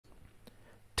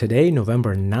Today,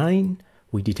 November 9,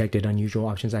 we detected unusual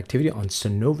options activity on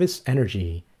Cenovus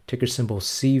Energy, ticker symbol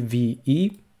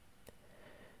CVE,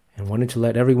 and wanted to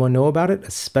let everyone know about it,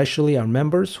 especially our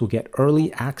members who get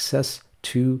early access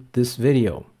to this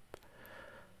video.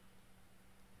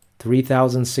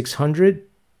 3,600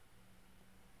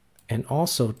 and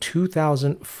also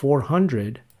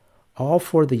 2,400, all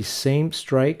for the same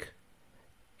strike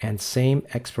and same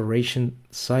expiration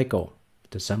cycle,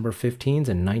 December 15s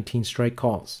and 19 strike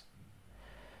calls.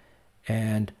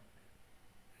 And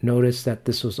notice that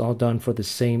this was all done for the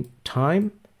same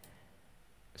time.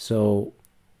 So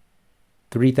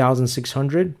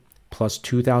 3,600 plus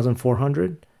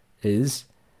 2,400 is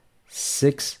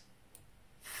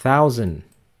 6,000,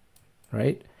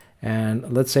 right?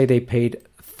 And let's say they paid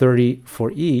 30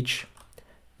 for each,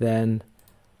 then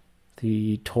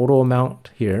the total amount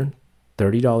here,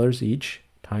 $30 each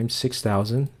times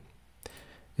 6,000,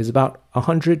 is about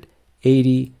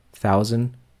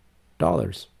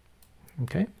 $180,000.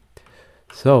 Okay,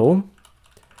 so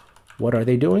what are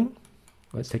they doing?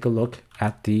 Let's take a look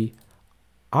at the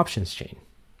options chain.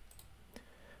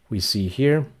 We see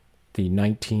here the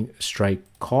 19 strike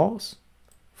calls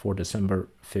for December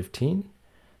 15,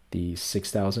 the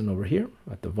 6,000 over here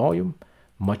at the volume,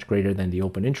 much greater than the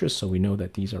open interest. So we know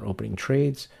that these are opening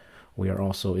trades. We are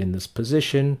also in this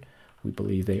position. We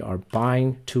believe they are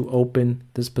buying to open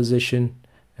this position.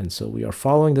 And so we are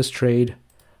following this trade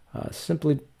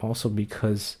simply also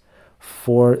because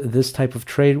for this type of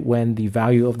trade, when the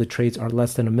value of the trades are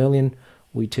less than $1 million,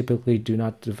 we typically do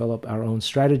not develop our own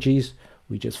strategies.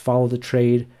 We just follow the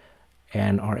trade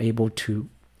and are able to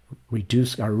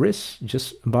reduce our risk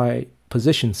just by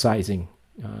position sizing,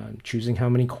 choosing how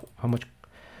much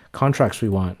contracts we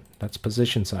want. That's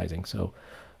position sizing. So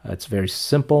it's very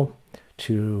simple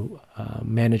to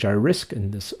manage our risk in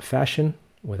this fashion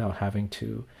without having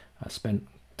to spend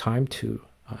time to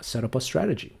set up a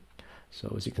strategy.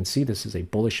 So as you can see, this is a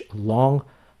bullish long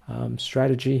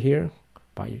strategy here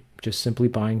by just simply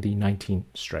buying the 19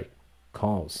 strike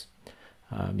calls.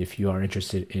 If you are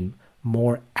interested in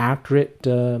more accurate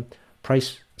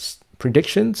price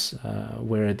predictions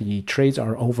where the trades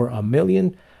are over $1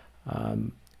 million,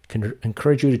 can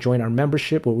encourage you to join our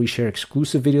membership where we share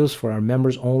exclusive videos for our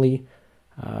members only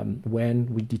when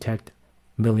we detect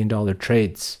 $1 million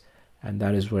trades. And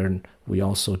that is where we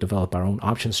also develop our own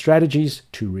option strategies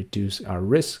to reduce our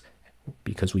risk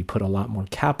because we put a lot more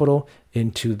capital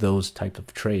into those type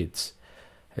of trades.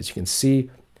 As you can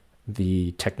see,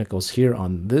 the technicals here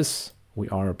on this, we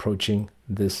are approaching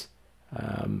this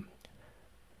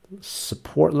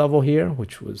support level here,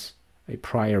 which was a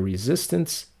prior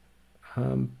resistance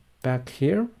back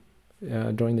here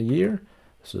during the year.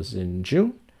 This was in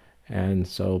June. And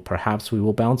so perhaps we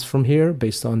will bounce from here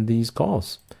based on these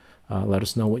calls. Let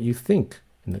us know what you think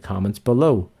in the comments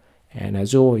below. And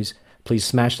as always, please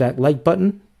smash that like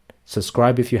button,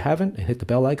 subscribe if you haven't, and hit the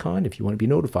bell icon if you want to be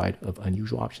notified of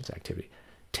unusual options activity.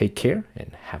 Take care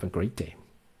and have a great day.